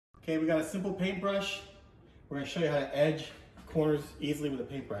Okay, we got a simple paintbrush. We're gonna show you how to edge corners easily with a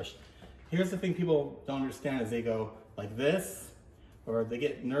paintbrush. Here's the thing people don't understand is they go like this, or they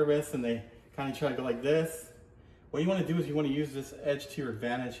get nervous and they kind of try to go like this. What you wanna do is you wanna use this edge to your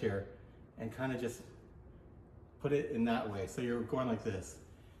advantage here and kind of just put it in that way. So you're going like this.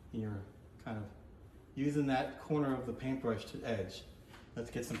 And you're kind of using that corner of the paintbrush to edge.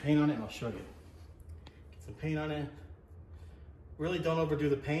 Let's get some paint on it and I'll show you. Get some paint on it. Really don't overdo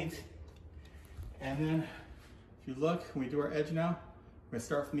the paint. And then if you look, when we do our edge now, we're gonna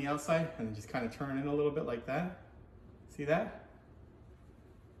start from the outside and then just kind of turn in a little bit like that. See that?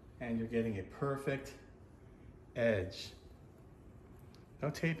 And you're getting a perfect edge. No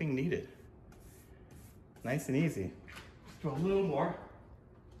taping needed. Nice and easy. Let's do a little more.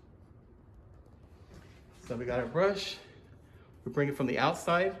 So we got our brush. We bring it from the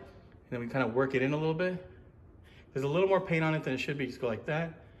outside and then we kind of work it in a little bit. There's a little more paint on it than it should be. Just go like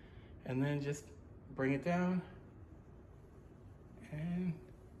that. And then just bring it down. And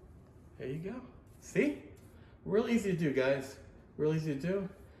there you go. See? Real easy to do, guys. Real easy to do.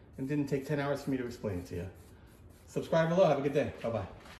 And didn't take 10 hours for me to explain it to you. Subscribe below. Have a good day. Bye-bye.